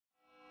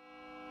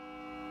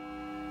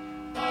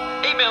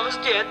email is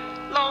dead.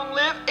 Long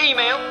live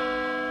email.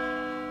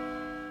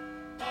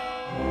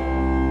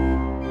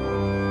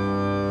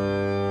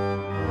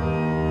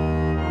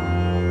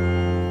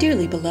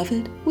 Dearly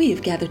beloved, we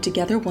have gathered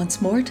together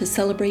once more to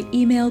celebrate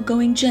email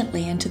going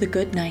gently into the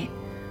good night.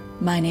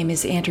 My name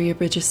is Andrea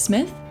Bridges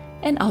Smith,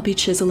 and I'll be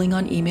chiseling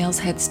on email's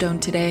headstone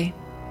today.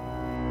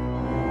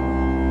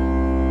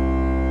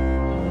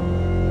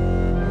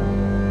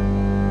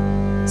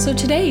 So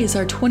today is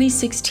our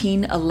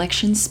 2016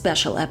 election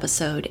special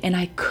episode, and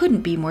I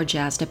couldn't be more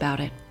jazzed about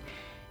it.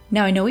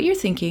 Now I know what you're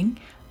thinking,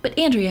 but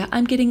Andrea,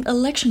 I'm getting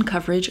election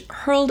coverage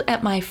hurled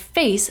at my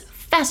face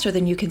faster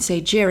than you can say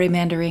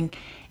gerrymandering.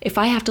 If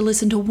I have to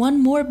listen to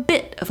one more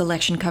bit of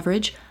election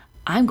coverage,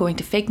 I'm going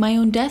to fake my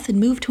own death and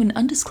move to an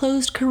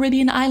undisclosed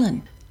Caribbean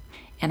island.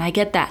 And I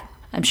get that.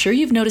 I'm sure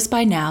you've noticed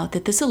by now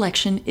that this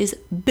election is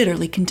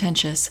bitterly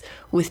contentious,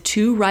 with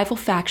two rival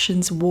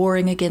factions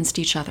warring against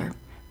each other.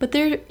 But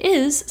there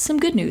is some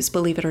good news,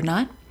 believe it or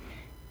not.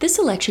 This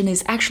election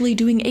is actually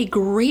doing a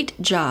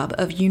great job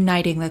of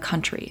uniting the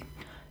country.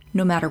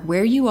 No matter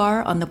where you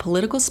are on the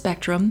political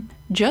spectrum,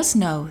 just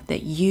know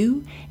that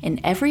you and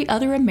every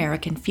other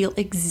American feel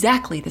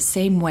exactly the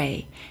same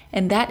way.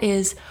 And that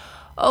is,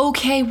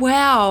 okay,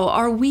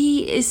 wow,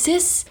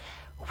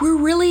 we're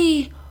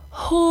really,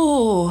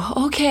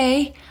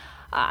 okay.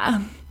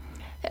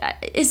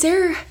 Is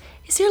there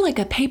like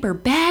a paper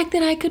bag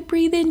that I could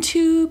breathe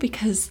into?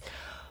 Because,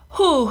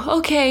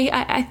 okay,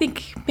 I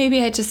think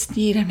maybe I just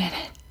need a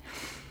minute.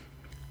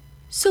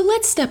 So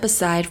let's step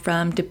aside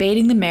from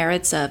debating the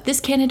merits of this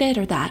candidate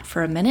or that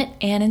for a minute,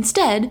 and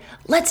instead,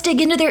 let's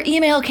dig into their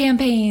email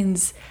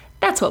campaigns.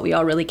 That's what we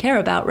all really care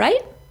about,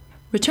 right?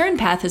 Return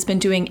Path has been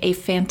doing a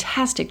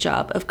fantastic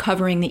job of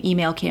covering the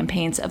email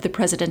campaigns of the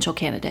presidential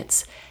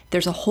candidates.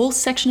 There's a whole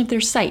section of their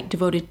site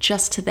devoted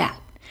just to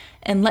that.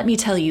 And let me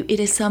tell you,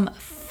 it is some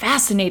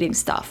fascinating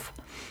stuff.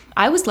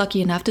 I was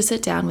lucky enough to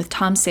sit down with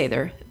Tom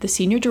Sather, the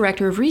Senior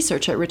Director of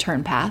Research at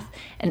Return Path,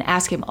 and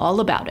ask him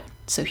all about it.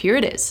 So here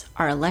it is,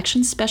 our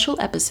election special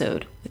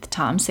episode with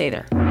Tom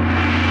Sather.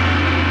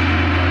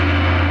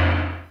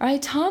 All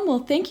right, Tom, well,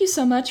 thank you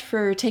so much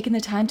for taking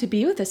the time to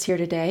be with us here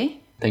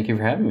today. Thank you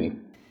for having me.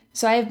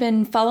 So I have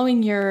been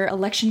following your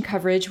election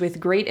coverage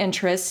with great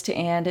interest,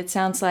 and it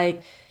sounds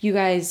like you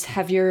guys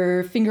have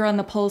your finger on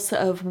the pulse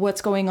of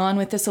what's going on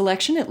with this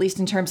election, at least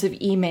in terms of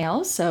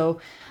email.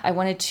 So I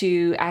wanted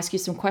to ask you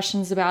some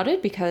questions about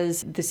it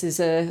because this is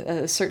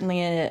certainly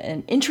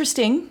an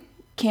interesting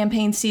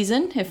campaign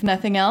season, if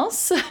nothing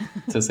else.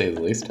 To say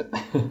the least.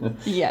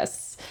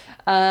 Yes.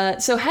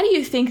 So how do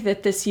you think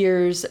that this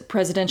year's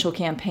presidential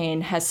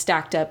campaign has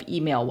stacked up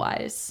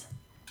email-wise?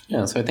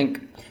 Yeah, so I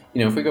think,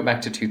 if we go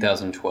back to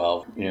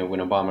 2012, when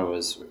Obama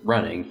was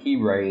running, he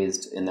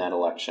raised in that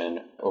election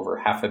over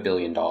 $500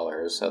 million.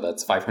 So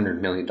that's $500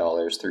 million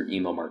through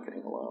email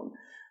marketing alone.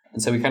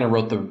 And so we kind of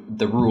wrote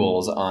the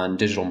rules on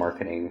digital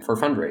marketing for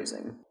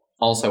fundraising.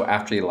 Also,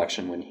 after the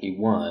election, when he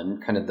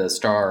won, kind of the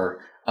star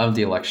of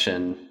the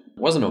election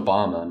wasn't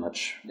Obama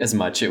as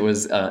much. It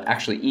was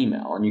actually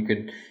email. And you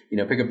could,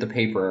 pick up the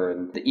paper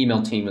and the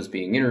email team was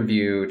being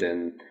interviewed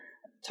and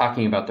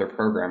talking about their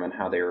program and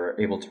how they were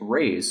able to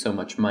raise so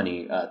much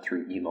money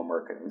through email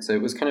marketing. So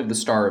it was kind of the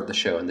star of the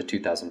show in the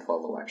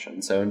 2012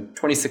 election. So in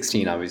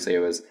 2016, obviously, I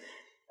was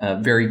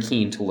very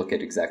keen to look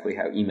at exactly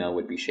how email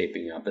would be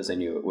shaping up, as I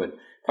knew it would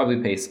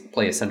probably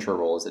play a central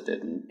role as it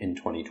did in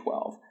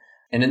 2012.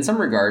 And in some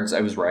regards,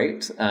 I was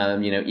right.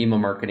 Email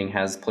marketing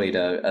has played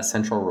a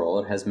central role.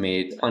 It has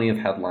made plenty of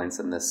headlines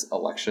in this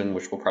election,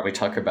 which we'll probably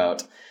talk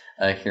about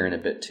here in a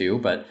bit too.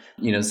 But,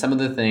 some of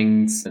the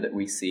things that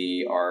we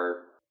see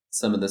are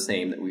some of the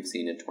same that we've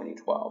seen in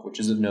 2012, which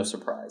is of no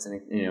surprise.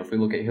 And, if we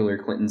look at Hillary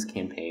Clinton's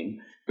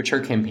campaign, which her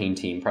campaign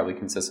team probably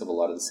consists of a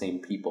lot of the same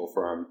people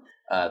from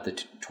the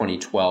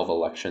 2012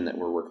 election that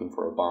were working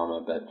for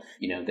Obama. But,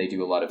 they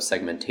do a lot of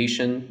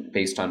segmentation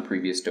based on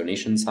previous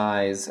donation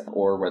size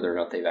or whether or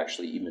not they've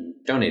actually even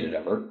donated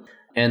ever.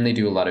 And they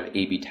do a lot of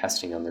A/B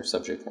testing on their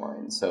subject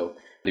line. So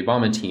the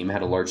Obama team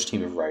had a large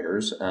team of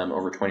writers,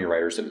 over 20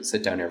 writers that would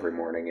sit down every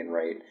morning and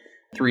write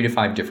 3 to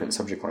 5 different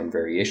subject line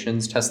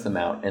variations, test them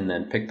out, and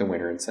then pick the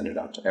winner and send it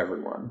out to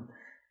everyone.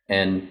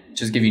 And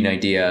just give you an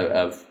idea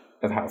of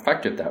how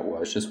effective that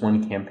was, just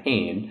one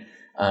campaign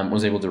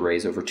was able to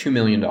raise over $2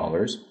 million.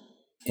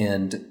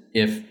 And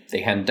if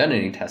they hadn't done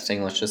any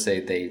testing, let's just say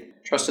they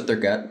trusted their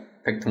gut,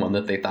 picked the one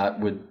that they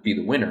thought would be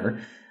the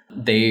winner,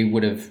 they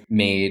would have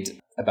made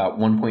about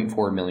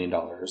 $1.4 million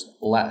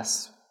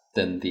less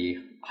than the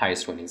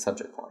highest winning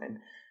subject line.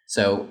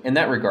 So in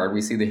that regard,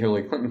 we see the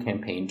Hillary Clinton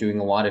campaign doing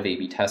a lot of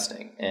A/B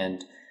testing.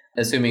 And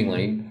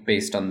assumingly,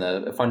 based on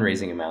the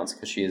fundraising amounts,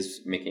 because she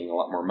is making a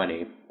lot more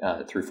money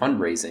through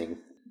fundraising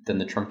than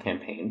the Trump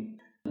campaign,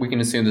 we can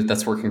assume that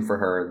that's working for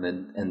her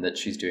and that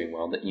she's doing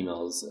well. That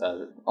email is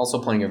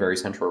also playing a very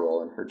central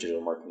role in her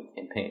digital marketing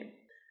campaign.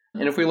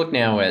 And if we look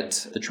now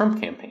at the Trump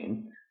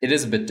campaign, it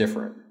is a bit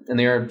different. And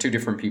they are two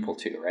different people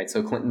too, right?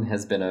 So Clinton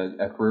has been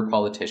a career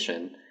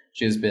politician.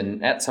 She has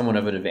been at somewhat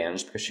of an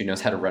advantage because she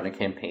knows how to run a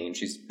campaign.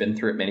 She's been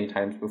through it many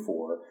times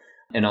before.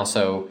 and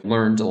also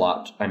learned a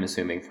lot, I'm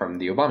assuming, from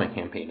the Obama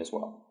campaign as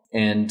well.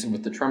 And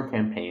with the Trump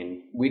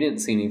campaign, we didn't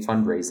see any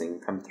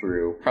fundraising come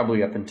through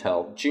probably up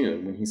until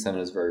June when he sent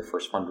his very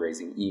first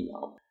fundraising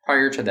email.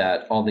 Prior to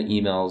that, all the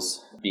emails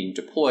being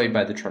deployed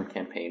by the Trump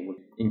campaign were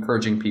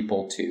encouraging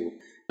people to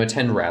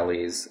attend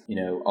rallies.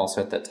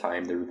 Also at that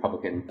time, the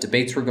Republican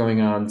debates were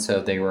going on,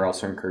 so they were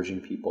also encouraging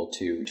people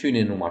to tune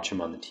in and watch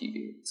him on the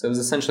TV. So it was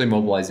essentially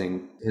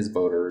mobilizing his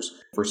voters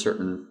for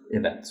certain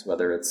events,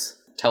 whether it's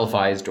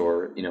televised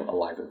or, a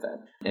live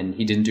event. And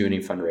he didn't do any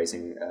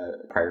fundraising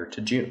prior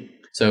to June.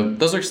 So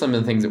those are some of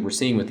the things that we're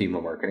seeing with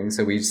email marketing.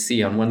 So we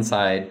see on one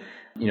side,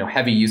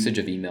 heavy usage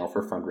of email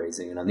for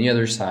fundraising. And on the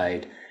other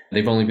side,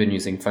 they've only been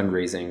using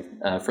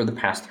fundraising for the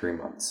past 3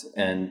 months.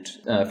 And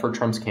for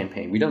Trump's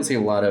campaign, we see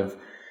a lot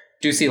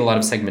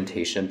of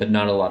segmentation, but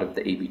not a lot of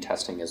the A/B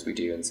testing as we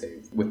do,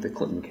 say, with the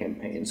Clinton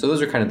campaign. So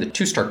those are kind of the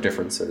two stark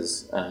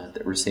differences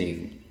that we're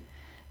seeing.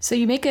 So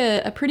you make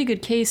a pretty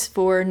good case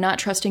for not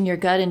trusting your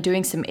gut and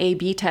doing some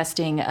A/B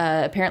testing.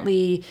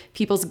 Apparently,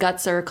 people's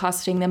guts are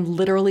costing them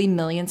literally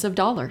millions of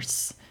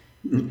dollars.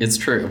 It's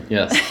true,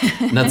 yes.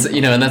 And that's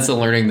and that's the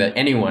learning that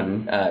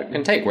anyone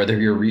can take, whether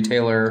you're a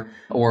retailer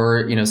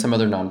or some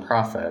other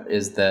nonprofit,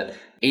 is that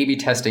A/B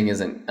testing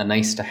isn't a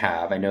nice to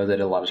have. I know that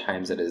a lot of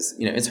times it is.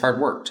 It's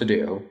hard work to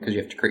do because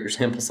you have to create your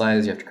sample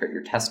size, you have to create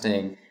your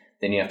testing,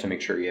 then you have to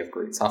make sure you have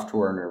great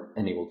software and are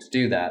able to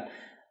do that.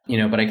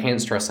 But I can't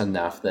stress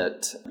enough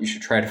that you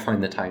should try to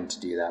find the time to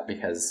do that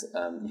because,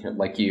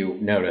 like you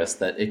noticed,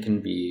 that it can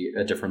be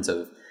a difference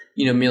of,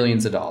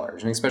 millions of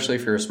dollars. And especially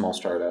if you're a small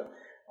startup,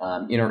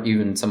 or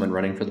even someone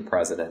running for the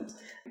president,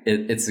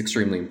 it's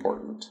extremely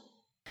important.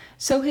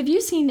 So have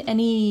you seen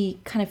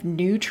any kind of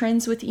new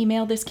trends with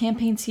email this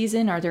campaign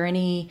season? Are there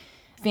any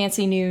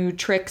fancy new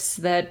tricks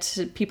that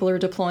people are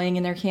deploying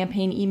in their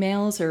campaign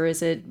emails, or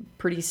is it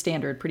pretty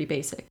standard, pretty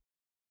basic?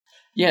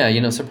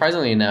 Yeah,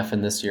 surprisingly enough,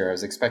 in this year, I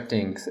was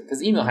expecting,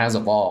 because email has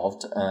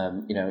evolved,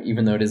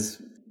 even though it is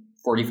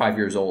 45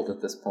 years old at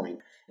this point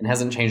and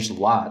hasn't changed a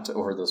lot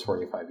over those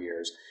 45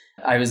 years.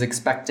 I was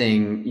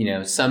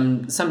expecting,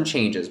 some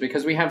changes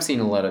because we have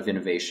seen a lot of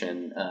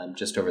innovation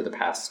just over the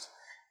past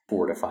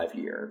 4 to 5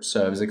 years.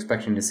 So I was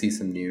expecting to see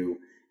some new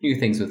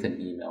things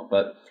within email,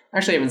 but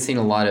actually I haven't seen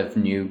a lot of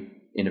new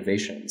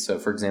innovation. So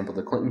for example,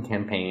 the Clinton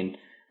campaign,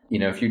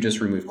 if you just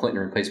remove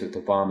Clinton and replace it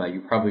with Obama, you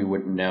probably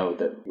wouldn't know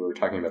that we were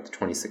talking about the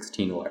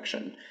 2016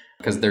 election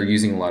because they're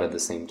using a lot of the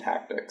same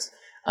tactics.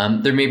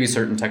 There may be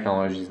certain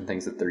technologies and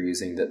things that they're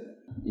using that,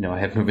 I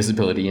have no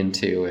visibility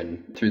into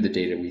and through the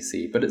data we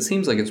see, but it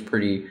seems like it's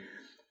pretty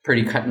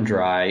cut and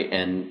dry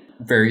and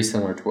very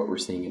similar to what we're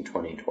seeing in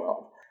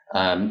 2012.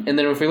 And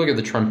then if we look at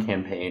the Trump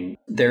campaign,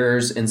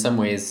 theirs in some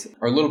ways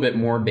are a little bit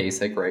more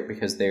basic, right?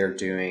 Because they are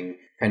doing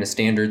kind of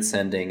standard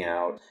sending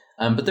out.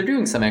 But they're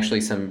doing some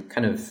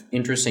kind of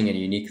interesting and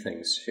unique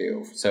things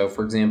too. So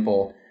for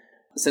example,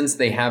 since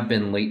they have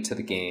been late to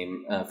the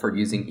game for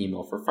using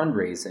email for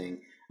fundraising,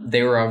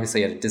 they were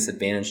obviously at a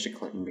disadvantage to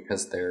Clinton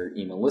because their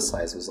email list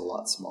size was a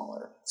lot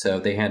smaller. So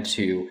they had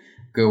to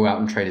go out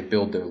and try to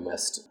build their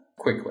list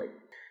quickly.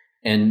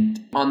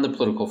 And on the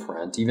political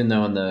front, even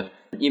though on the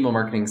email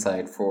marketing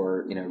side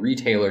for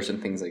retailers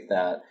and things like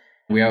that,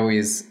 we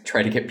always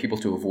try to get people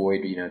to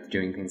avoid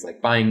doing things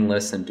like buying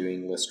lists and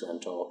doing list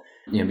rental,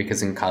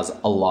 because it can cause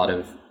a lot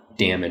of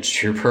damage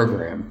to your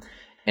program.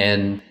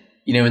 And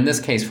in this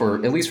case,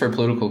 at least for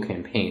political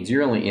campaigns,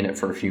 you're only in it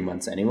for a few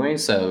months anyway.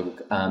 So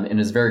and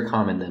it's very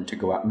common then to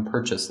go out and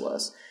purchase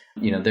lists.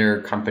 There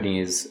are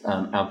companies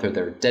out there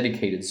that are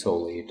dedicated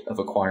solely of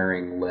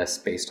acquiring lists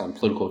based on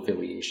political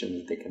affiliation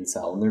that they can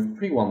sell, and they're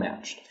pretty well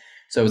matched.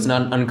 So it's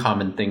not an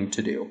uncommon thing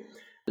to do.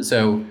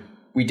 So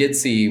we did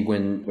see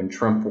when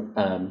Trump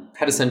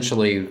had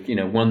essentially,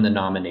 won the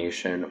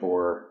nomination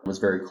or was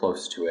very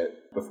close to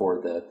it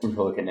before the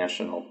Republican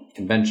National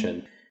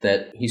Convention,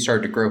 that he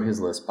started to grow his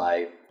list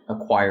by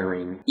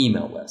acquiring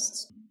email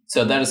lists.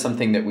 So that is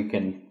something that we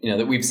can,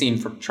 that we've seen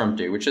for Trump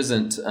do, which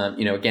isn't,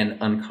 again,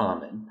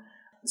 uncommon.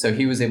 So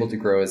he was able to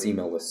grow his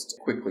email list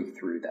quickly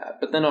through that.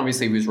 But then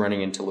obviously he was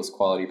running into list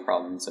quality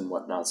problems and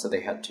whatnot, so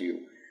they had to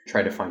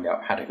try to find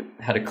out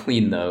how to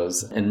clean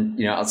those. And,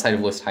 outside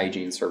of list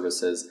hygiene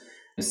services,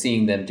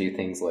 seeing them do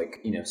things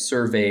like,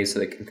 surveys so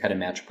they can kind of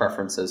match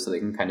preferences, so they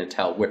can kind of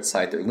tell which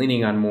side they're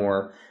leaning on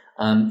more.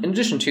 In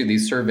addition to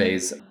these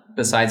surveys,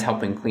 besides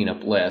helping clean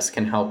up lists,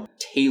 can help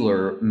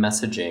tailor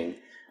messaging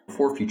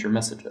for future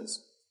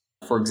messages.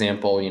 For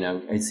example,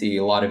 I see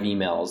a lot of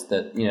emails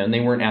that, and they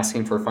weren't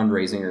asking for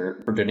fundraising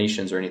or for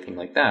donations or anything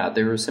like that.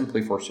 They were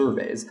simply for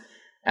surveys,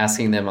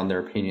 asking them on their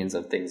opinions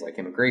of things like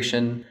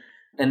immigration.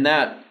 And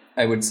that,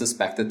 I would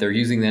suspect that they're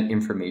using that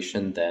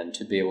information then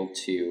to be able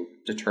to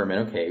determine,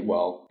 okay,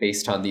 well,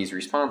 based on these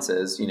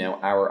responses,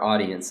 our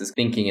audience is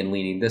thinking and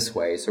leaning this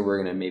way. So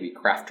we're going to maybe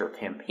craft our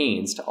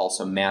campaigns to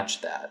also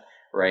match that,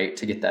 right?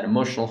 To get that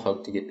emotional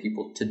hook, to get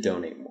people to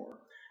donate more.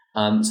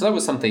 So that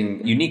was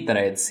something unique that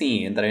I had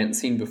seen that I hadn't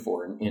seen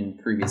before in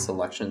previous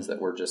elections that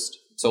were just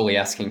solely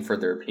asking for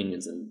their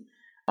opinions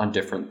on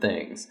different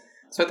things.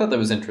 So I thought that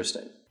was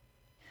interesting.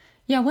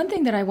 Yeah, one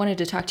thing that I wanted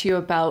to talk to you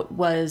about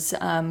was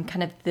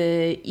kind of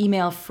the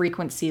email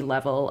frequency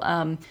level.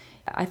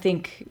 I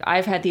think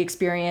I've had the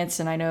experience,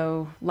 and I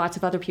know lots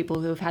of other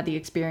people who have had the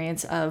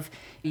experience of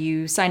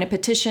you sign a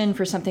petition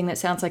for something that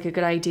sounds like a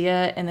good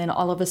idea, and then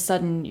all of a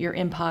sudden your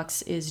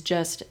inbox is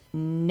just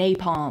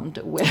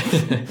napalmed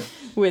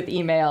with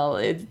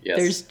email. Yes.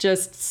 There's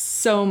just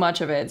so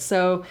much of it.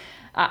 So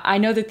I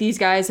know that these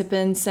guys have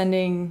been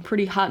sending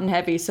pretty hot and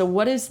heavy. So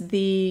what has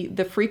the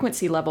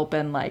frequency level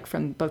been like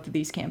from both of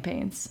these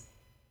campaigns?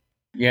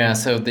 Yeah,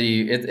 so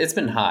it's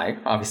been high,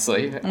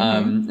 obviously,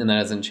 and that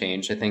hasn't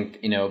changed. I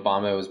think,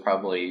 Obama was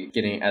probably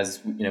getting, as,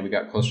 we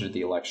got closer to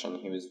the election,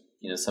 he was,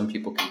 some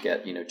people could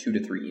get, 2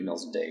 to 3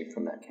 emails a day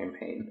from that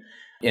campaign.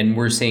 And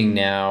we're seeing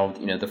now,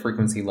 the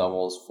frequency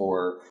levels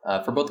for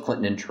both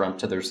Clinton and Trump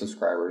to their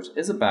subscribers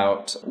is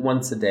about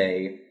once a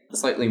day,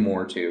 slightly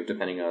more too,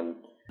 depending on,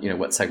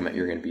 what segment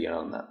you're going to be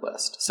on that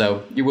list.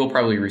 So you will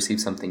probably receive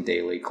something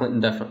daily.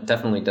 Clinton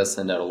definitely does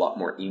send out a lot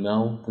more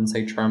email than,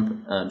 say,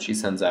 Trump.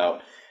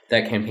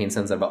 That campaign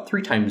sends out about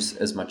 3 times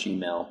as much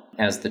email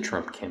as the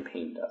Trump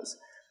campaign does.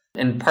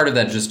 And part of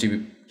that is just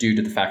due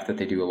to the fact that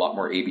they do a lot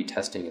more A/B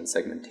testing and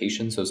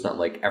segmentation. So it's not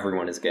like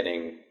everyone is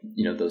getting,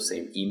 those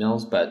same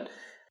emails, but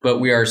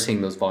we are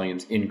seeing those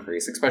volumes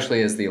increase,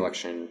 especially as the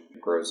election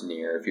grows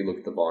near. If you look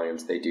at the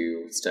volumes, they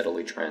do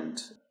steadily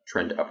trend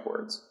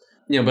upwards.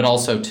 But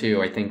also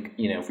too, I think,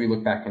 if we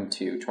look back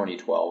into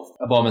 2012,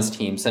 Obama's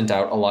team sent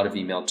out a lot of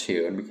email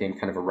too, and became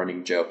kind of a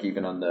running joke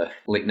even on the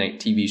late night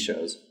TV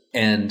shows.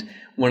 And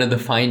one of the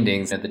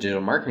findings that the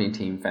digital marketing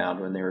team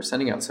found when they were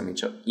sending out so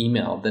much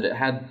email, that it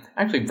had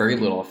actually very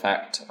little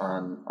effect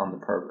on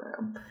the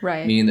program.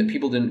 Right. Meaning that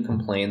people didn't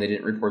complain. They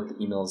didn't report the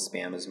email as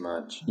spam as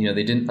much.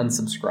 They didn't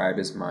unsubscribe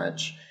as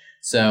much.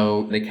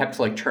 So they kept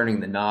turning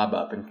the knob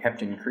up and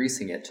kept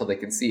increasing it till they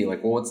could see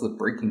what's the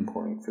breaking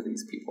point for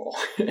these people?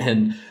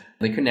 And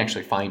they couldn't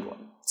actually find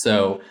one.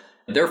 So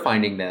they're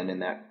finding then in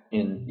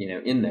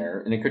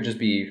there, and it could just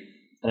be,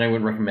 and I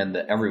wouldn't recommend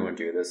that everyone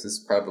do this. This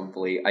is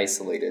probably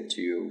isolated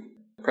to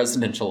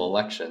presidential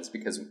elections,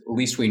 because at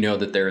least we know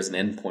that there is an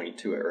endpoint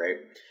to it, right?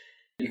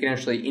 You can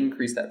actually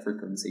increase that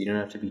frequency. You don't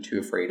have to be too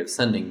afraid of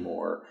sending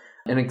more.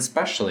 And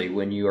especially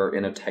when you are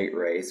in a tight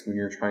race, when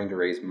you're trying to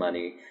raise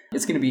money,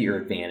 it's going to be your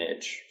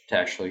advantage to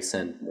actually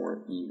send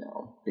more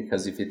email.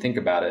 Because if you think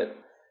about it,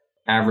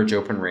 average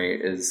open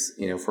rate is,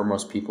 for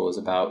most people is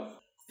about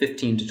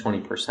 15 to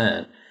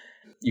 20%.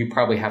 You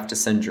probably have to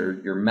send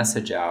your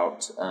message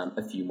out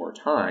a few more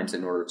times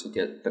in order to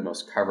get the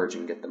most coverage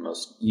and get the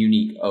most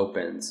unique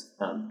opens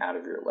out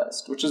of your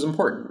list, which is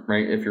important,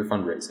 right, if you're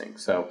fundraising.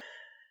 So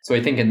I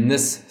think in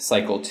this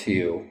cycle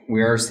too,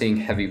 we are seeing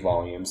heavy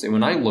volumes. And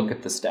when I look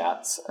at the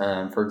stats,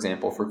 for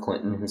example, for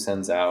Clinton, who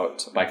sends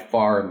out by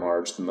far and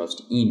large the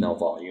most email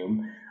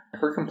volume,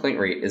 her complaint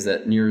rate is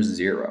at near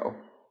 0.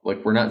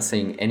 We're not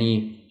seeing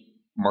any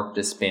marked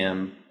as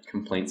spam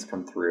complaints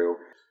come through.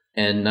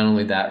 And not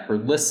only that, her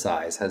list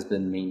size has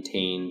been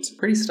maintained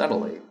pretty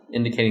steadily,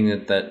 indicating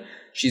that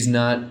she's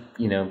not,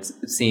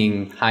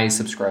 seeing high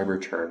subscriber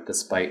churn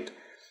despite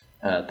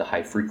the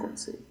high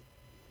frequency.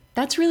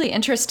 That's really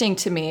interesting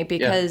to me,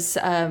 because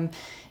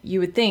you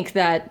would think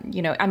that,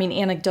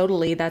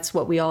 anecdotally, that's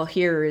what we all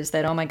hear is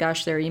that, oh my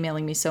gosh, they're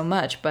emailing me so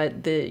much.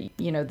 But the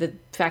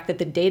fact that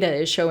the data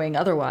is showing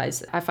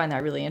otherwise, I find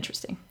that really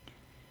interesting.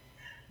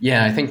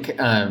 Yeah, I think,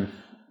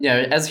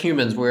 as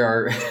humans,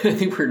 I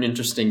think we're an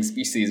interesting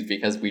species,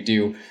 because we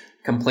do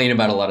complain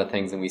about a lot of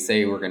things and we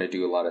say we're going to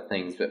do a lot of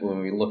things. But when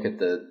we look at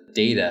the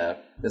data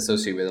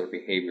associated with our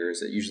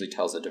behaviors, it usually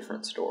tells a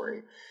different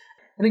story.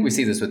 I think we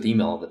see this with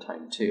email all the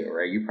time too,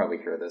 right? You probably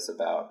hear this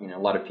about, a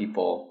lot of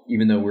people,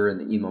 even though we're in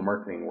the email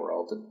marketing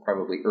world, it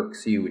probably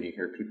irks you when you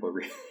hear people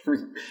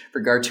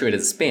regard to it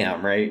as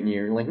spam, right? And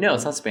you're like, no,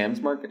 it's not spam, it's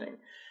marketing.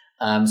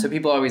 So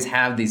people always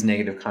have these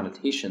negative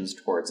connotations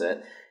towards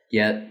it.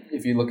 Yet,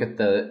 if you look at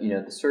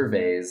the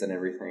surveys and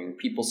everything,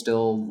 people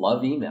still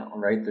love email,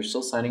 right? They're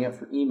still signing up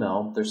for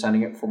email. They're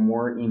signing up for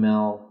more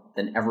email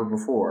than ever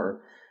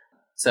before.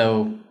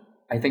 So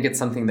I think it's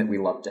something that we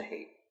love to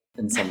hate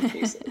in some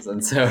cases.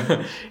 And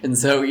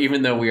so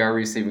even though we are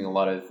receiving a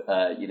lot of,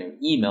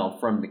 email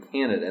from the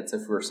candidates,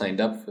 if we're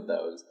signed up for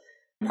those,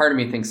 part of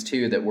me thinks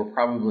too that we're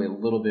probably a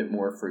little bit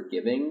more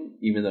forgiving,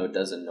 even though it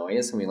does annoy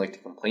us and we like to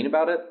complain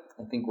about it.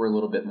 I think we're a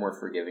little bit more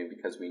forgiving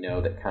because we know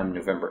that come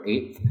November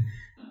 8th,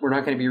 we're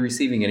not going to be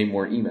receiving any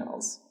more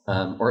emails,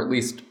 or at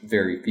least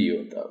very few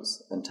of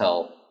those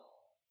until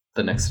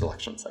the next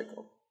election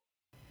cycle.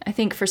 I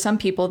think for some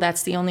people,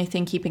 that's the only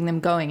thing keeping them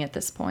going at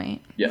this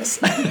point. Yes,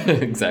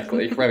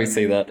 exactly. You can probably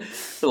say that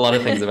a lot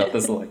of things about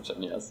this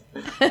election, yes.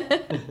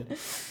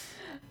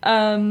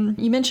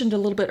 You mentioned a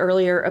little bit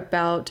earlier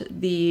about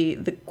the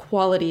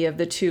quality of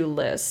the two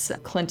lists.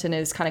 Clinton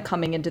is kind of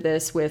coming into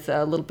this with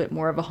a little bit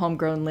more of a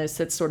homegrown list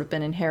that's sort of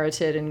been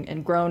inherited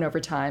and grown over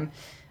time.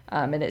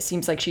 And it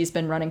seems like she's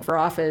been running for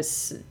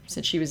office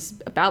since she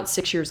was about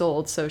 6 years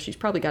old. So she's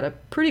probably got a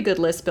pretty good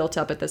list built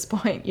up at this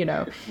point,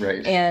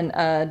 Right.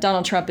 And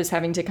Donald Trump is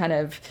having to kind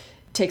of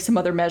take some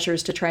other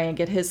measures to try and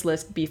get his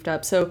list beefed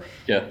up. So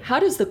Yeah. how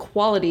does the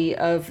quality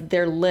of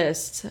their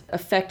lists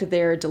affect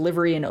their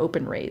delivery and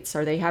open rates?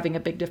 Are they having a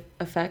big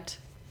effect?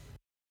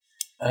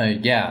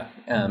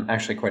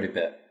 Actually quite a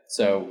bit.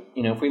 So,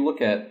 if we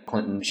look at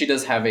Clinton, she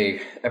does have a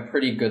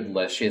pretty good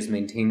list. She has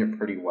maintained it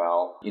pretty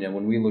well.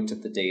 When we looked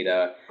at the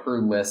data,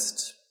 her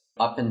list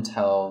up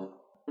until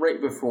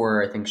right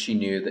before I think she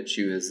knew that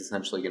she was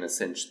essentially going to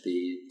cinch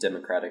the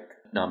Democratic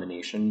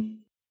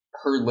nomination,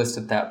 her list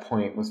at that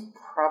point was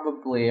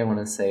probably, I want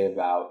to say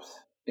about,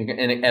 and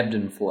it ebbed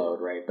and flowed,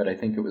 right? But I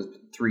think it was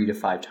 3 to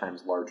 5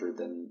 times larger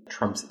than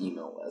Trump's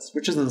email list,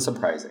 which isn't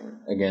surprising.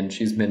 Again,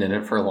 she's been in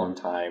it for a long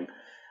time,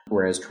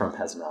 whereas Trump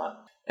has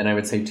not. And I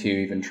would say, too,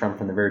 even Trump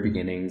from the very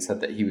beginning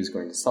said that he was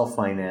going to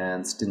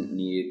self-finance, didn't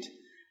need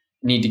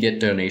to get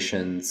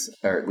donations,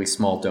 or at least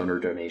small donor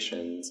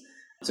donations.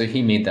 So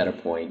he made that a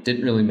point.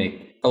 Didn't really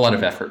make a lot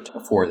of effort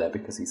for that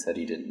because he said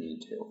he didn't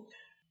need to.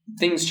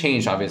 Things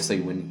changed,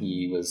 obviously, when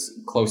he was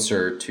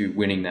closer to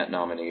winning that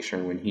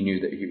nomination, when he knew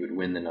that he would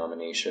win the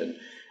nomination.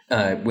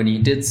 When he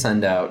did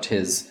send out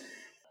his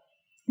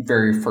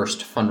very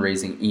first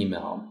fundraising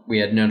email, we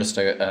had noticed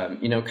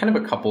kind of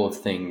a couple of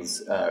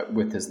things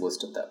with his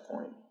list at that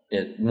point.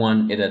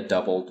 It had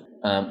doubled.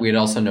 We had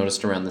also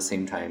noticed around the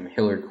same time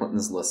Hillary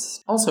Clinton's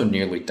list also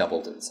nearly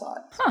doubled in size.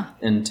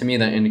 And to me,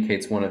 that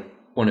indicates one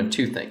of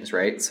two things,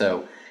 right?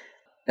 So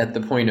at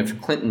the point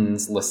of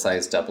Clinton's list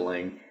size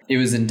doubling, it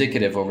was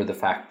indicative over the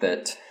fact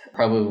that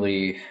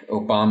probably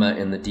Obama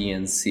and the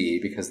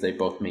DNC, because they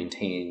both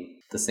maintain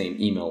the same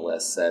email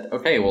list, said,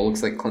 okay, well, it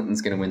looks like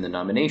Clinton's going to win the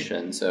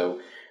nomination. So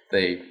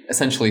they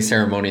essentially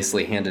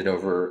ceremoniously handed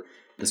over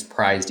this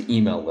prized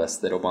email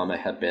list that Obama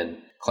had been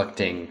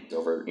collecting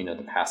over,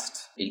 the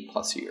past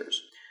 8+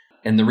 years.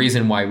 And the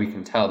reason why we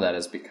can tell that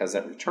is because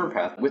at Return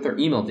Path, with our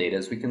email data,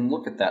 is we can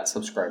look at that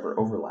subscriber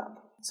overlap.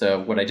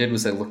 So what I did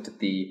was I looked at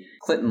the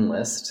Clinton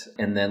list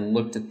and then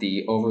looked at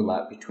the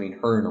overlap between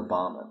her and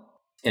Obama.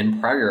 And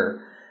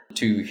prior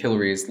to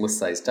Hillary's list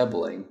size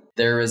doubling,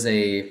 there was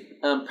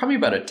probably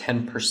about a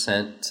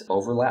 10%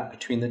 overlap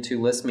between the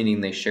two lists,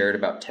 meaning they shared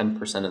about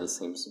 10% of the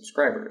same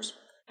subscribers.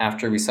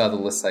 After we saw the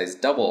list size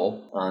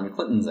double on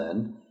Clinton's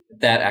end,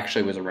 that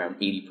actually was around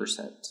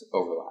 80%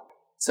 overlap.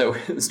 So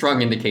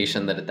strong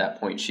indication that at that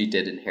point she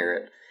did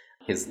inherit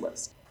his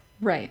list.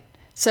 Right.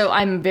 So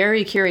I'm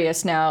very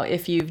curious now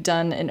if you've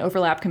done an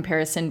overlap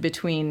comparison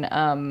between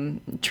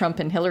Trump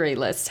and Hillary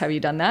lists. Have you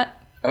done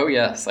that? Oh,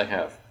 yes, I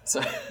have.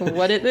 So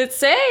what did it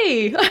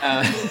say?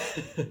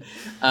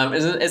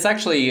 It's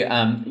actually,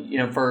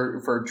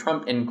 for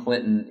Trump and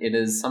Clinton, it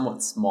is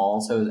somewhat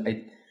small. So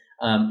I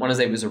want to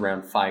say it was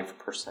around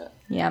 5%.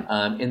 Yeah.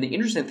 And the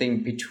interesting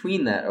thing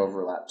between that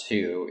overlap,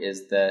 too,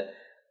 is that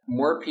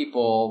more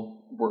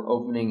people were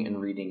opening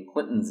and reading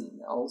Clinton's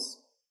emails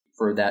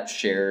for that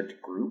shared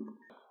group.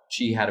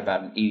 She had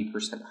about an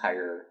 80%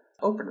 higher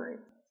open rate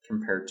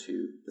compared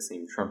to the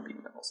same Trump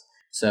emails.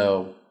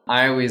 So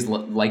I always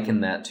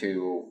liken that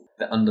to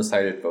the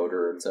undecided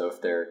voter. And so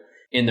if they're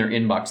in their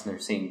inbox and they're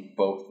seeing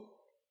both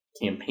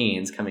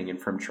campaigns coming in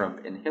from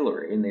Trump and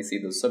Hillary, and they see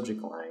those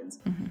subject lines,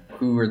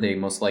 who are they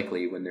most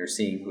likely when they're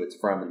seeing who it's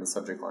from in the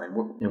subject line?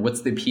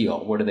 What's the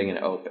appeal? What are they going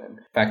to open?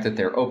 The fact that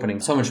they're opening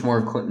so much more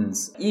of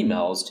Clinton's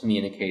emails to me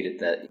indicated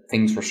that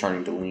things were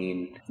starting to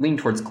lean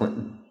towards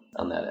Clinton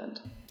on that end.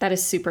 That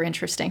is super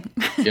interesting.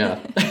 Yeah.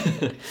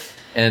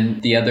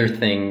 And the other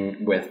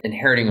thing with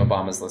inheriting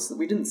Obama's list, that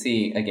we didn't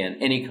see, again,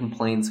 any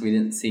complaints. We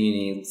didn't see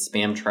any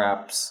spam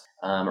traps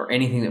or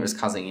anything that was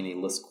causing any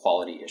list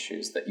quality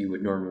issues that you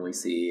would normally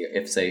see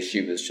if, say,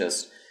 she was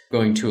just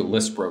going to a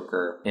list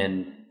broker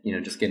and,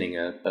 just getting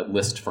a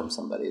list from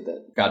somebody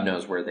that God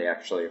knows where they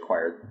actually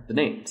acquired the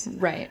names.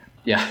 Right.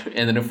 Yeah.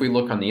 And then if we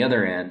look on the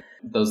other end,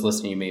 those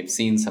lists, you may have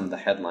seen some of the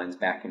headlines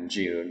back in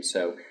June.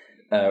 So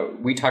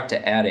we talked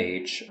to Ad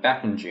Age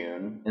back in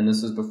June, and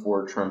this was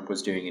before Trump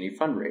was doing any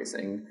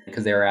fundraising,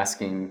 because they were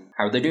asking,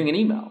 how are they doing an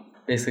email?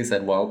 Basically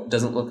said, well, it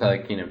doesn't look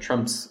like,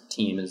 Trump's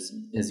team is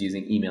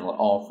using email at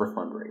all for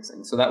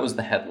fundraising. So that was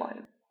the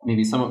headline.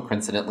 Maybe somewhat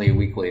coincidentally, a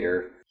week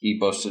later, he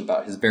boasted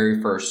about his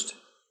very first,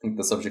 I think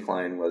the subject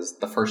line was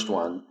the first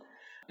one.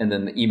 And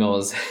then the email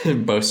is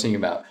boasting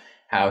about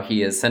how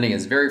he is sending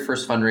his very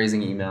first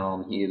fundraising email,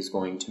 and he is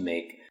going to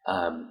make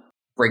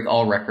break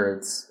all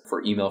records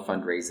for email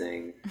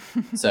fundraising.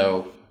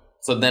 So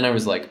then I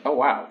was like, oh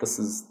wow, this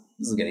is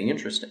getting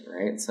interesting,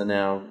 right? So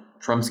now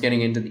Trump's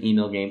getting into the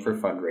email game for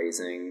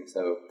fundraising.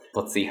 So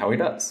let's see how he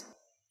does.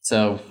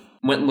 So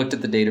went and looked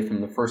at the data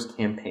from the first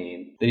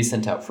campaign that he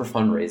sent out for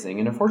fundraising,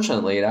 and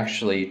unfortunately, it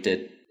actually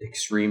did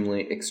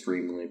extremely,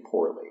 extremely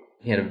poorly.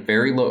 He had a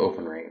very low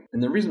open rate,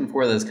 and the reason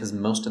for that is because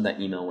most of that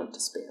email went to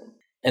spam.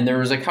 And there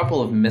was a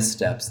couple of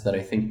missteps that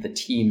I think the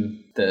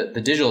team, the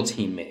digital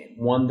team made.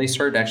 One, they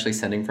started actually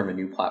sending from a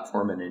new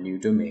platform and a new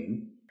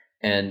domain.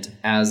 And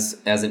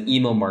as an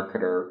email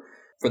marketer,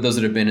 for those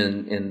that have been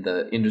in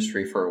the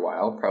industry for a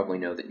while, probably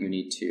know that you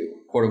need to,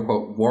 quote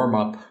unquote, warm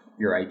up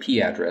your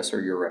IP address or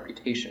your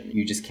reputation.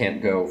 You just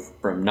can't go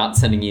from not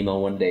sending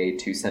email one day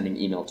to sending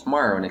email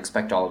tomorrow and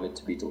expect all of it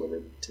to be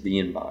delivered to the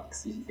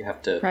inbox. You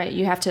have to... Right.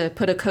 You have to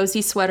put a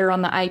cozy sweater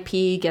on the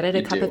IP, get it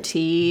a cup of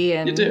tea,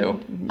 and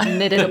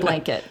knit it a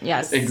blanket.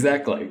 Yes.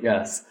 Exactly.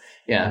 Yes.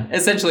 Yeah.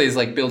 Essentially, it's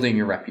like building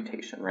your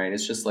reputation, right?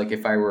 It's just like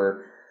if I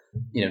were,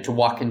 to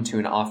walk into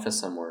an office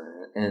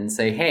somewhere and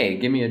say, hey,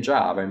 give me a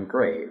job, I'm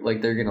great.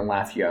 Like, they're going to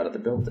laugh you out of the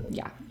building.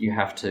 Yeah. You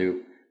have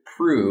to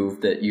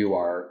prove that you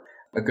are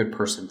a good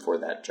person for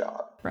that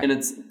job. Right. And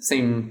it's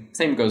same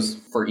goes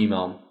for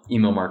email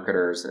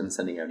marketers and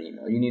sending out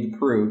email. You need to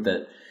prove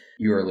that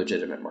you're a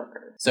legitimate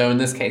marketer. So in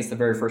this case, the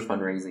very first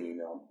fundraising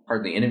email,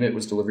 hardly any of it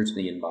was delivered to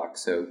the inbox.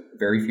 So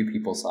very few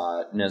people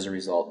saw it. And as a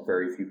result,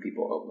 very few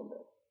people opened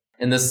it.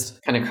 And this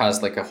kind of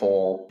caused like a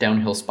whole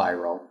downhill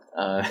spiral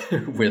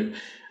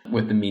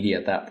with the media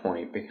at that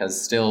point,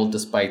 because still,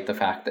 despite the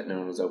fact that no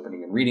one was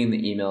opening and reading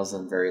the emails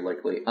and very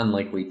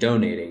unlikely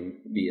donating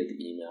via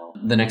the email,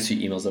 the next few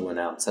emails that went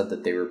out said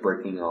that they were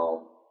breaking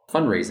all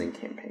fundraising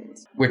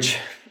campaigns, which,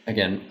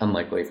 again,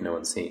 unlikely if no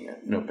one's seeing it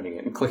and opening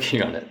it and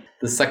clicking on it.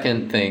 The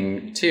second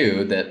thing,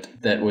 too,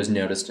 that was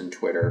noticed in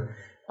Twitter,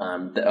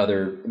 that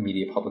other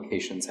media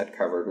publications had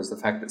covered, was the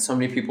fact that so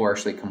many people were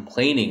actually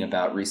complaining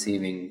about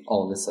receiving,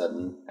 all of a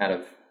sudden, out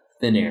of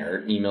thin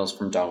air, emails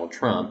from Donald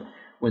Trump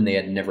when they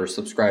had never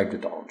subscribed to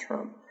Donald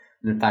Trump.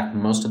 And in fact,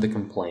 most of the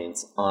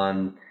complaints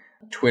on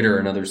Twitter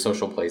and other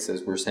social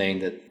places were saying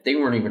that they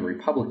weren't even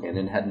Republican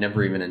and had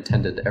never even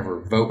intended to ever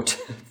vote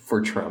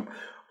for Trump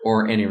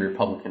or any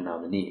Republican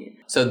nominee.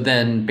 So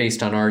then,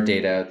 based on our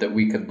data that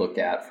we could look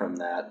at from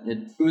that, it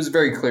was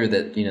very clear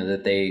that,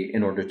 that they,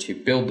 in order to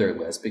build their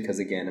list, because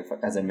again,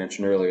 as I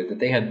mentioned earlier, that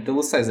the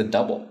list size had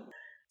doubled.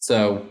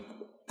 So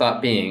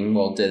thought being,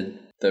 well, did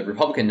the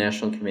Republican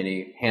National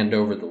Committee hand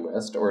over the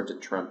list, or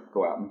did Trump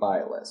go out and buy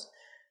a list?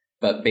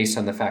 But based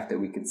on the fact that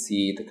we could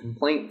see the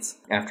complaints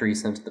after he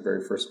sent the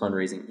very first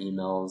fundraising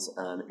emails,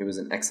 it was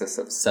in excess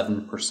of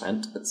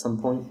 7% at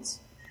some points.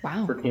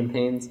 Wow. For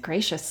campaigns.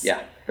 Gracious.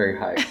 Yeah, very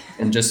high.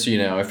 And just,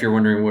 if you're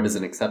wondering what is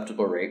an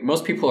acceptable rate,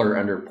 most people are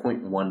under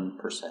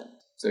 0.1%.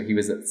 So he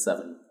was at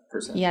 7%.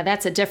 Yeah,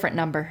 that's a different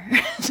number.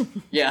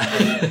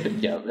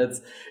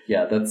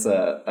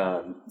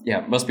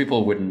 Most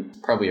people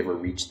wouldn't probably ever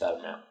reach that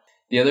amount.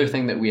 The other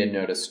thing that we had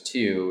noticed,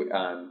 too,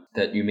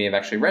 that you may have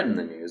actually read in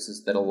the news,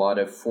 is that a lot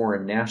of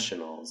foreign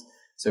nationals,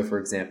 so for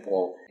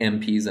example,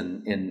 MPs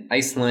in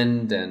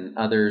Iceland and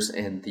others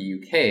in the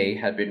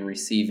UK, had been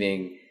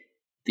receiving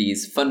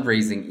these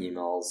fundraising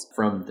emails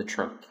from the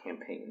Trump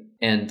campaign.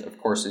 And of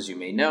course, as you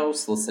may know,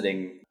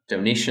 soliciting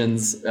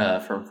donations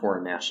from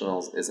foreign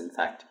nationals is in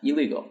fact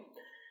illegal.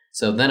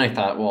 So then I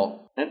thought,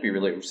 well, that'd be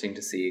really interesting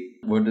to see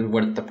what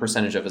the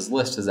percentage of his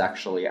list is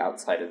actually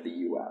outside of the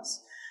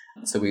US.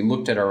 So we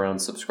looked at our own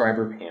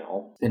subscriber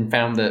panel and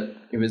found that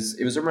it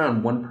was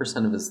around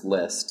 1% of his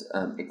list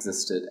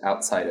existed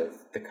outside of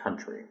the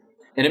country.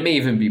 And it may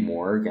even be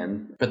more,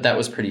 again, but that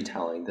was pretty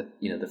telling, that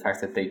the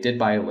fact that they did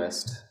buy a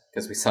list,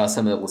 because we saw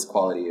some of the list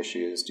quality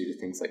issues due to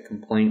things like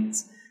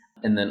complaints,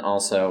 and then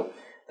also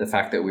the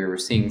fact that we were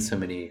seeing so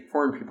many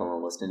foreign people on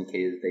the list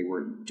indicated that they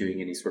weren't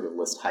doing any sort of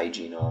list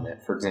hygiene on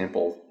it. For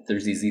example,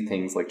 there's easy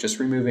things like just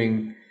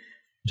removing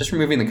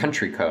the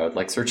country code,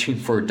 like searching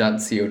for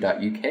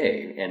 .co.uk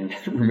and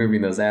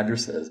removing those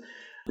addresses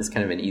is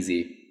kind of an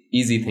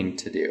easy thing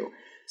to do.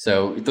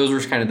 So those were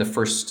kind of the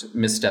first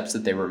missteps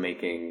that they were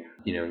making,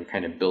 in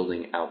kind of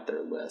building out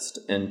their list.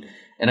 And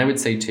I would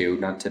say too,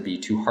 not to be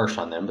too harsh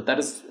on them, but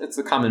it's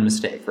a common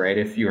mistake, right?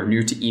 If you are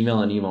new to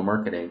email and email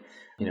marketing,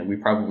 we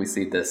probably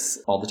see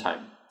this all the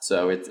time.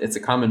 So it's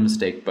a common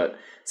mistake, but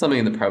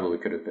something that probably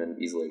could have been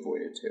easily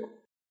avoided too.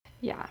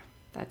 Yeah,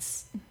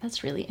 that's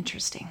really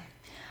interesting.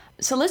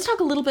 So let's talk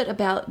a little bit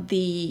about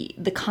the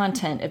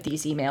content of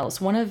these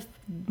emails. One of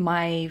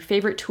my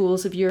favorite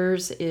tools of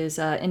yours is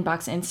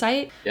Inbox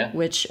Insight,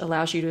 which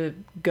allows you to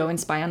go and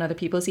spy on other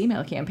people's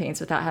email campaigns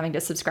without having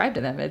to subscribe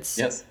to them.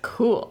 It's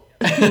cool.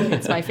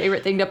 It's my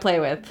favorite thing to play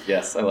with.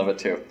 Yes, I love it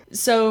too.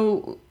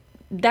 So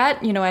that,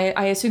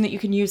 I assume that you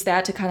can use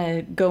that to kind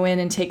of go in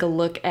and take a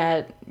look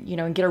at,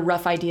 and get a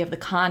rough idea of the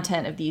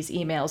content of these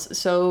emails.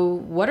 So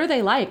what are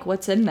they like?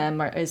 What's in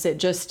them? Or is it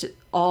just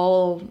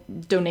all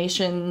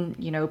donation,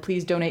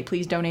 please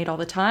donate all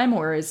the time?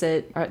 Or is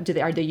it, are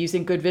they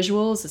using good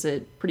visuals? Is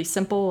it pretty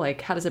simple?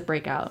 Like, how does it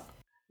break out?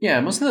 Yeah,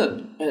 most of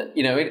the,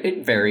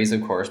 it varies,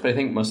 of course, but I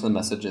think most of the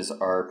messages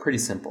are pretty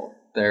simple.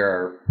 There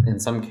are, in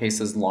some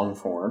cases, long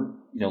form,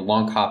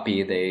 long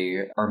copy.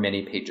 They are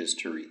many pages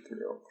to read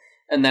through.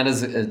 And that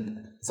is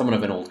somewhat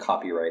of an old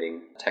copywriting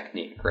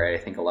technique, right? I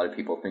think a lot of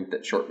people think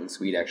that short and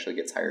sweet actually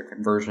gets higher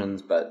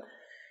conversions, but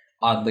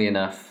oddly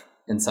enough,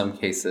 in some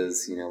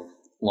cases,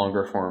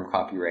 longer form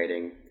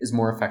copywriting is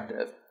more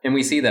effective. And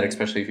we see that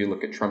especially if you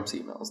look at Trump's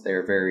emails.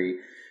 They're very,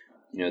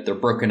 they're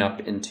broken up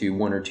into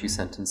one or two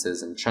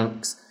sentences in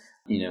chunks,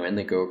 and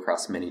they go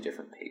across many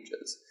different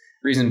pages.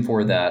 Reason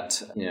for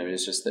that,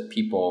 is just that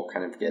people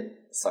kind of get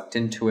sucked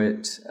into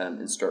it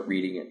and start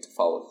reading it to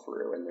follow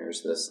through. And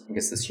there's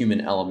this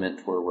human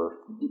element where we're,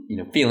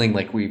 feeling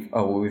like we've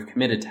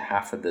committed to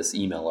half of this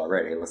email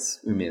already.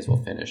 We may as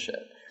well finish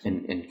it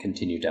and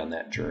continue down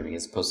that journey,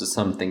 as opposed to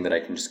something that I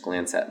can just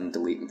glance at and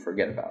delete and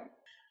forget about.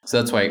 So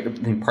that's why I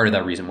think part of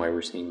that reason why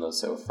we're seeing those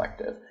so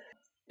effective.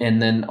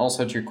 And then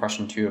also to your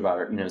question too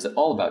about, is it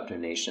all about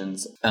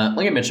donations?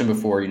 Like I mentioned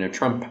before,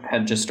 Trump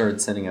had just started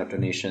sending out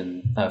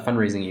fundraising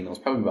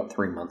emails probably about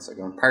 3 months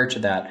ago. And prior to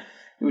that,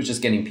 it was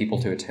just getting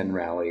people to attend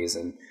rallies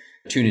and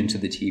tune into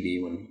the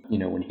TV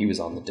when he was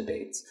on the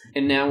debates.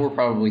 And now we're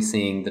probably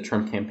seeing the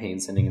Trump campaign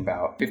sending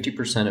about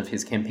 50% of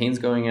his campaigns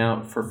going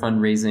out for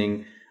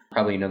fundraising,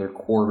 probably another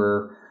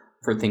quarter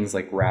for things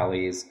like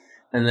rallies,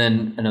 and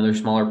then another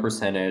smaller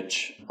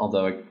percentage,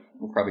 although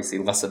we'll probably see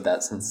less of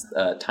that since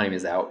time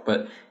is out,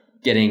 but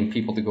getting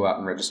people to go out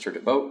and register to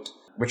vote,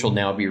 which will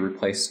now be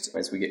replaced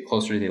as we get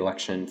closer to the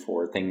election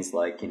for things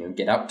like,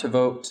 get out to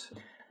vote,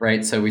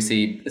 right? So we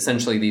see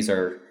essentially these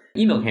are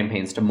email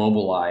campaigns to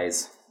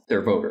mobilize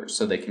their voters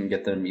so they can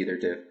get them either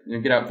to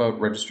get out, vote,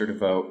 register to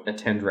vote,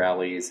 attend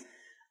rallies,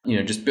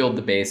 just build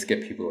the base,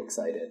 get people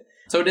excited.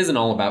 So it isn't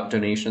all about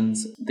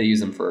donations. They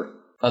use them for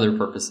other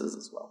purposes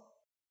as well.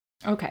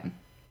 Okay.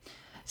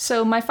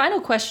 So my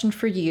final question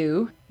for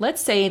you,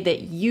 let's say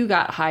that you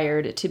got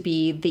hired to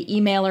be the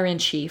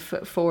emailer-in-chief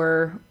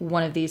for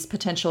one of these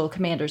potential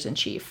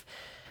commanders-in-chief.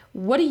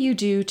 What do you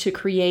do to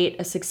create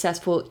a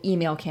successful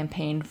email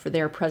campaign for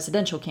their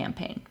presidential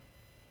campaign?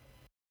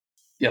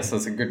 Yes,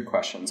 that's a good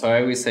question. So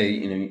I always say,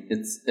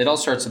 it all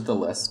starts with the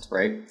list,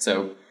 right?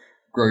 So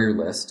grow your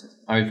list.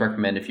 I always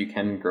recommend if you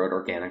can grow it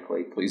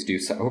organically, please do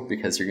so,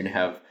 because you're going to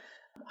have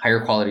higher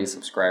quality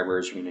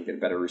subscribers. You're going to get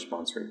a better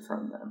response rate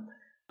from them.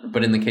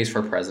 But in the case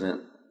for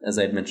president, as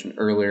I had mentioned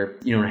earlier,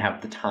 you don't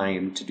have the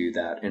time to do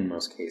that in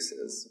most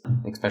cases,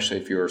 especially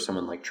if you're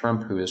someone like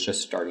Trump who is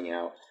just starting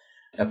out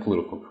a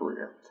political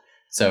career.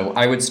 So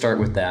I would start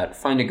with that.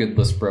 Find a good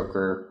list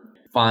broker.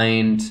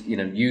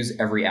 Use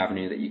every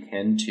avenue that you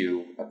can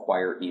to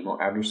acquire email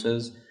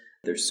addresses.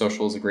 There's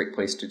social is a great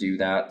place to do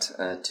that,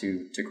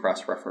 to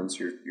cross-reference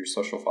your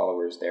social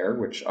followers there,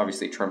 which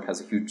obviously Trump has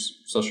a huge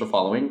social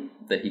following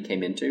that he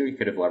came into. He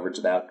could have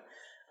leveraged that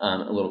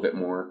a little bit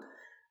more.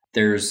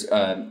 There's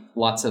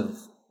lots of,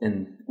 at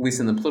least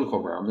in the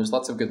political realm, there's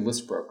lots of good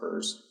list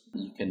brokers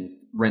you can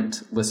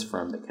rent lists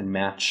from that can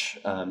match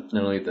not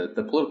only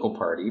the political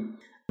party,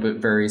 but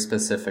very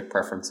specific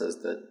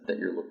preferences that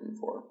you're looking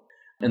for.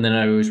 And then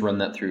I always run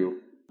that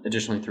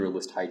additionally through a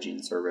list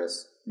hygiene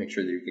service, make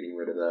sure that you're getting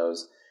rid of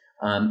those,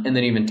 and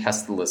then even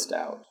test the list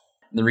out.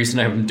 The reason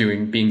I'm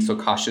being so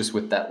cautious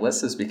with that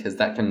list is because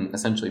that can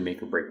essentially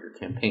make or break your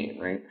campaign,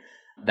 right?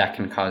 That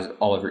can cause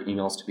all of your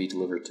emails to be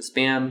delivered to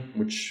spam,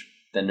 which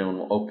then no one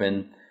will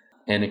open,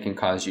 and it can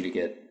cause you to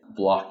get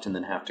blocked and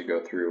then have to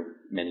go through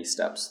many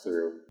steps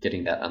through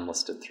getting that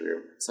unlisted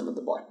through some of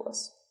the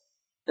blacklists.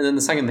 And then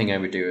the second thing I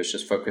would do is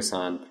just focus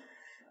on,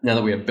 now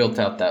that we have built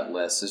out that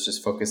list, is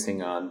just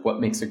focusing on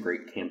what makes a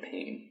great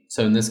campaign.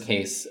 So in this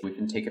case, we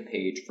can take a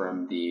page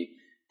from the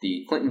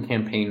Clinton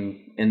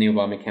campaign and the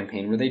Obama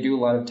campaign where they do a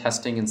lot of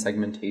testing and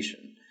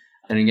segmentation.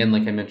 And again,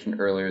 like I mentioned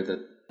earlier, that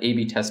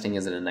A/B testing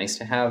isn't a nice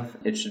to have.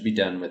 It should be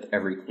done with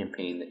every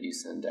campaign that you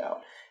send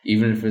out.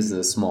 Even if it's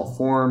a small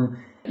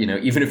form,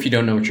 even if you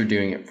don't know what you're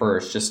doing at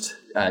first,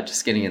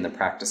 just getting in the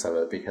practice of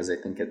it, because I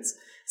think it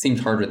seems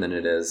harder than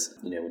it is,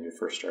 when you're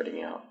first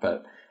starting out.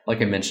 But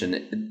like I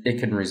mentioned, it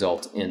can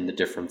result in the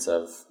difference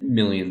of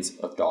millions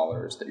of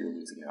dollars that you're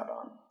losing out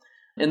on.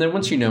 And then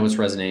once you know what's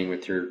resonating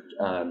with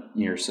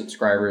your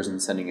subscribers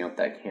and sending out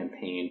that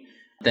campaign,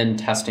 then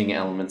testing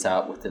elements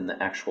out within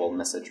the actual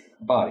message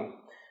body.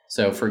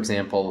 So for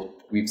example,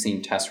 we've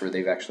seen tests where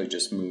they've actually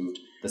just moved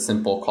the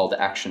simple call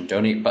to action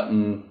donate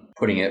button,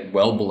 putting it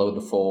well below the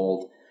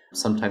fold.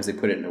 Sometimes they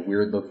put it in a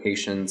weird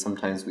location.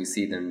 Sometimes we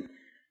see them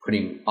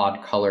putting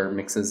odd color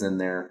mixes in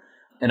there.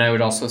 And I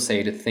would also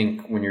say to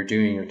think, when you're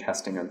doing your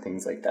testing on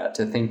things like that,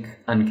 to think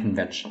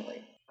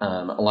unconventionally.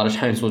 A lot of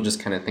times we'll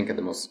just kind of think of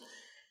the most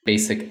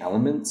basic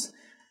elements.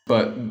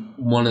 But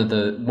one of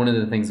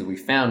the things that we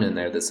found in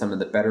there, that some of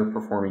the better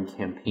performing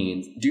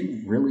campaigns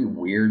do really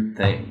weird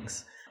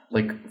things.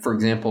 Like, for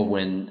example,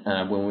 when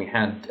we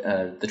had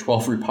the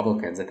 12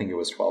 Republicans, I think it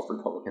was 12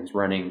 Republicans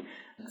running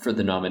for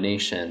the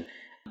nomination,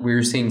 we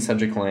were seeing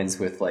subject lines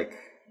with like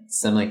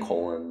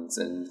semicolons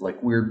and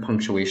like weird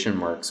punctuation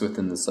marks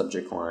within the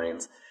subject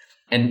lines.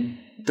 And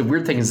the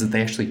weird thing is that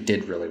they actually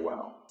did really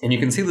well. And you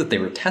can see that they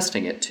were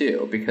testing it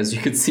too, because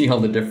you could see all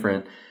the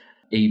different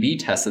A/B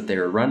tests that they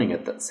were running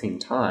at that same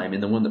time.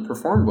 And the one that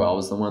performed well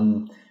was the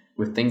one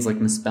with things like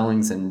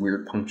misspellings and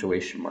weird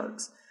punctuation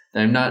marks.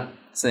 And I'm not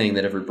saying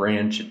that every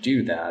brand should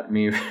do that.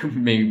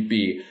 May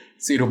be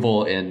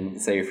suitable in,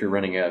 say, if you're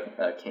running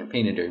a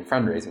campaign and doing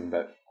fundraising.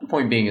 But the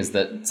point being is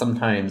that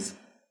sometimes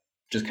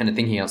just kind of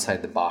thinking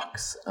outside the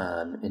box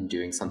and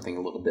doing something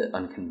a little bit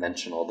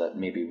unconventional that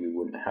maybe we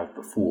wouldn't have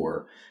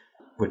before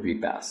would be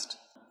best.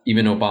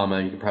 Even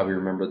Obama, you can probably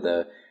remember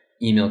the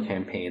email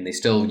campaign. They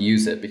still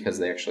use it because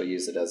they actually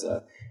use it as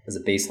a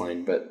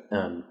baseline, but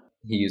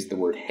he used the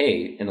word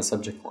 "hey" in a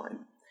subject line.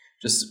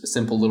 Just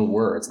simple little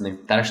words,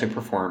 and that actually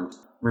performed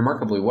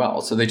remarkably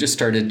well. So they just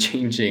started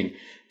changing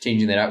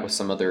that out with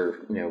some other,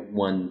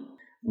 one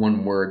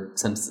word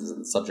sentences in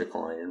the subject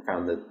line, and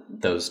found that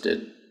those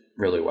did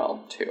really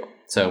well too.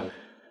 So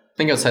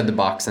think outside the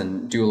box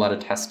and do a lot of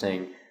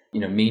testing.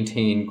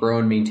 Grow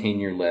and maintain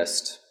your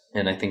list,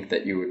 and I think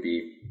that you would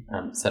be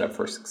set up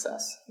for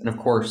success. And of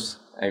course,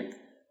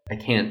 I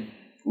can't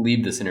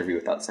leave this interview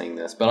without saying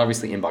this, but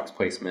obviously inbox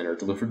placement or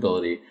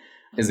deliverability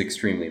is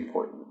extremely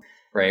important,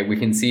 right? We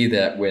can see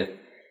that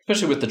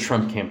especially with the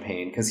Trump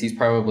campaign, because he's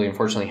probably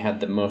unfortunately had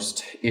the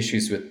most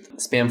issues with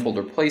spam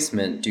folder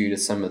placement due to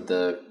some of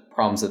the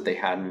problems that they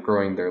had in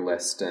growing their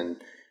list and,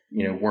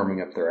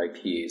 warming up their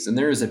IPs. And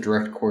there is a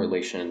direct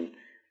correlation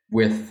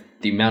with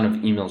the amount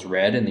of emails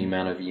read and the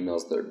amount of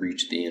emails that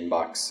reach the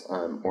inbox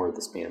or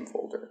the spam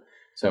folder.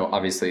 So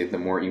obviously, the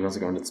more emails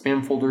that go into the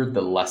spam folder,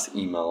 the less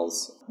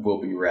emails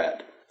will be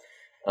read.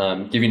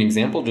 Give you an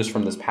example just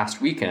from this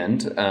past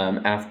weekend,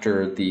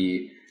 after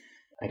the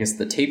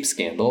tape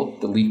scandal,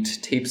 the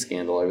leaked tape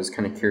scandal, I was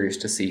kind of curious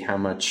to see how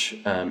much,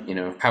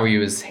 how he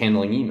was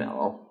handling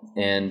email.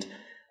 And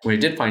what I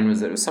did find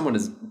was that it was somewhat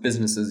as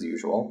business as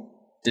usual,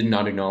 did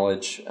not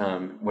acknowledge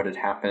what had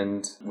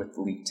happened with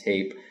the leaked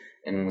tape,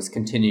 and was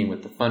continuing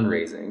with the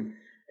fundraising,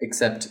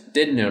 except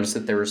did notice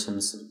that there were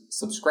some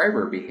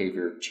subscriber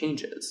behavior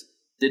changes.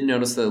 Did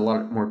notice that a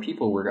lot more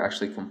people were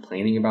actually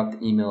complaining about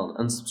the email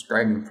and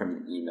unsubscribing from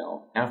the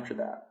email after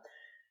that,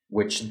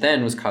 which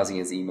then was causing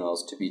his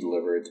emails to be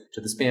delivered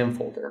to the spam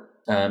folder.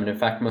 And in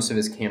fact, most of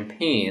his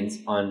campaigns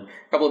a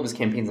couple of his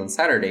campaigns on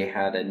Saturday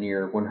had a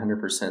near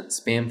 100%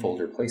 spam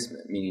folder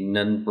placement, meaning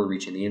none were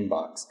reaching the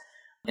inbox.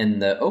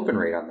 And the open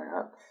rate on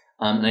that,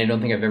 and I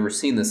don't think I've ever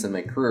seen this in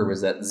my career,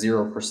 was at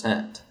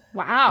 0%.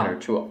 Wow. In our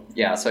tool.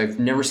 Yeah, so I've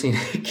never seen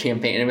a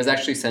campaign, and it was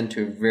actually sent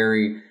to a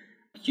very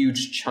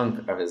huge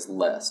chunk of his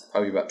list,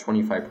 probably about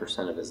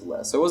 25% of his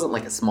list. So it wasn't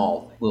like a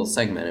small little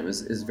segment. It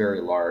was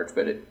very large,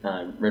 but it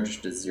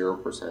registered a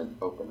 0%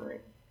 open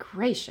rate.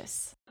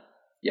 Gracious.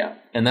 Yeah,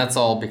 and that's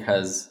all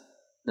because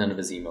none of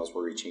his emails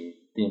were reaching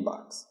the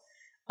inbox.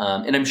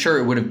 And I'm sure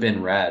it would have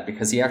been read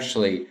because he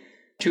actually,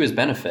 to his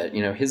benefit,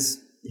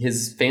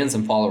 his fans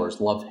and followers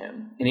love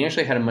him. And he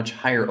actually had a much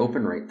higher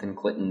open rate than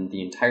Clinton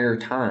the entire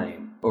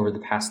time over the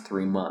past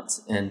 3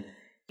 months. And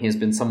he has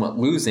been somewhat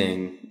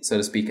losing, so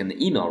to speak, in the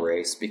email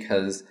race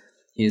because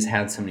he has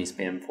had so many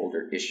spam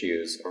folder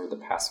issues over the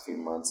past few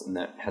months, and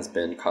that has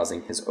been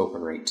causing his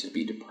open rate to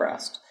be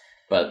depressed.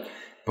 But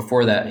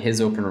before that, his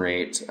open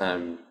rate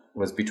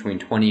was between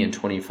 20 and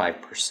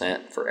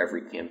 25% for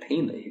every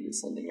campaign that he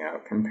was sending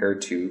out,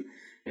 compared to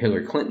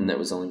Hillary Clinton that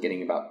was only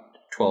getting about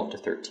 12 to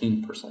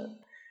 13%.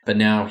 But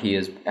now he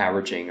is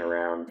averaging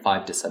around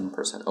 5 to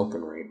 7%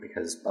 open rate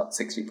because about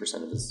 60 to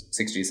 70% of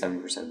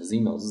his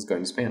emails is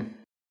going to spam.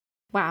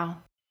 Wow.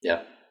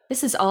 Yeah.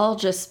 This is all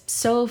just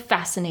so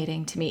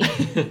fascinating to me.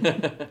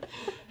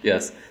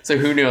 Yes. So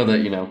who knew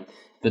that,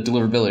 the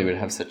deliverability would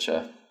have such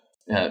a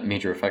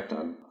major effect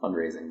on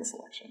fundraising this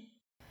election?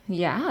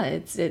 Yeah,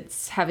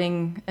 it's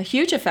having a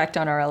huge effect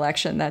on our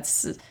election.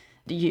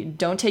 You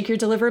don't take your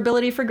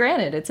deliverability for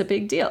granted. It's a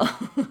big deal.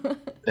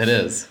 It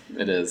is.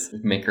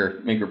 Make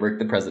or break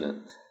the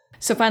president.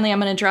 So finally, I'm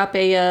going to drop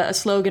a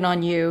slogan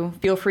on you.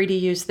 Feel free to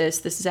use this.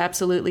 This is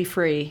absolutely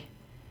free.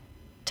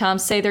 Tom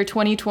Sather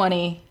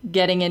 2020,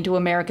 getting into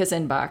America's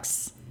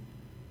inbox.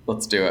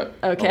 Let's do it.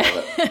 Okay. I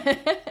love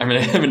it.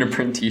 I'm gonna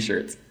print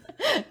T-shirts.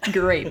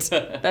 Great.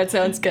 That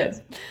sounds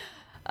good.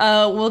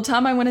 Well,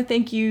 Tom, I want to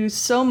thank you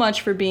so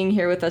much for being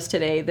here with us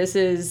today.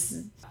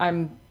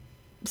 I'm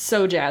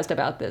so jazzed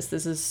about this.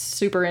 This is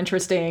super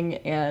interesting,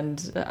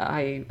 and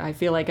I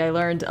feel like I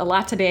learned a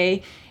lot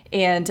today.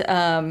 And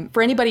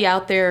for anybody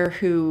out there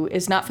who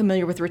is not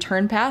familiar with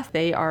ReturnPath,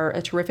 they are a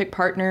terrific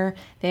partner.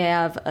 They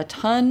have a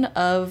ton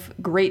of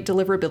great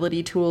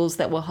deliverability tools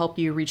that will help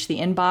you reach the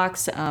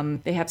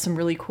inbox. They have some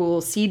really cool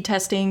seed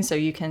testing, so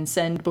you can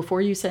send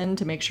before you send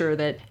to make sure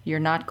that you're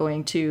not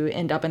going to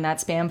end up in that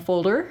spam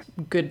folder.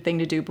 Good thing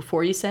to do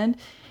before you send.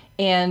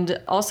 And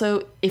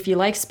also, if you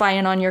like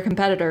spying on your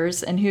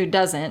competitors, and who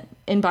doesn't,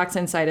 Inbox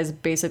Insight is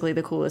basically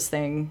the coolest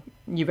thing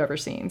you've ever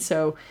seen.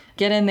 So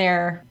get in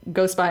there,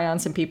 go spy on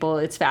some people.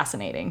 It's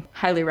fascinating.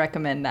 Highly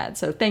recommend that.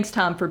 So thanks,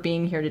 Tom, for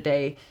being here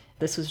today.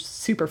 This was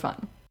super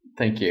fun.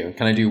 Thank you.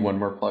 Can I do one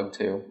more plug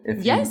too?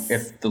 Yes.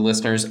 If the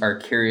listeners are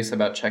curious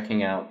about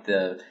checking out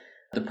the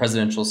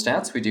presidential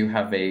stats, we do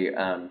have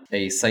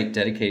a site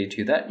dedicated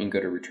to that. You can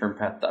go to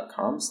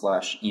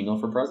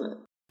returnpath.com/email-for-president.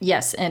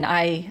 Yes, and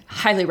I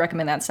highly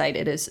recommend that site.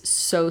 It is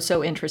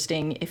so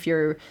interesting. If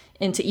you're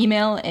into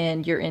email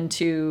and you're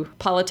into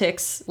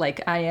politics like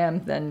I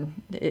am, then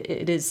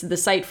it is the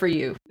site for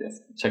you.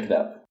 Yes, check it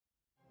out.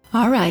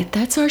 All right,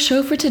 that's our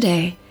show for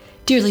today.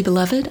 Dearly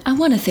beloved, I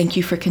want to thank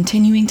you for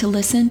continuing to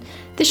listen.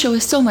 This show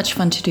is so much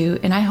fun to do,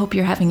 and I hope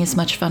you're having as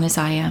much fun as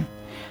I am.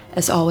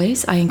 As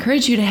always, I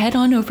encourage you to head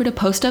on over to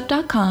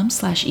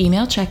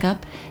postup.com/emailcheckup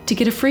to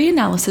get a free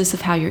analysis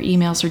of how your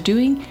emails are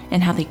doing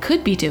and how they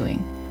could be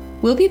doing.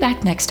 We'll be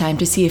back next time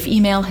to see if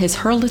email has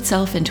hurled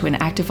itself into an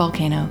active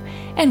volcano,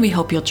 and we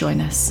hope you'll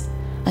join us.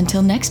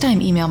 Until next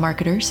time, email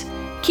marketers,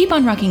 keep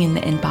on rocking in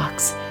the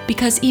inbox,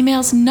 because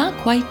email's not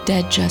quite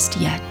dead just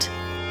yet.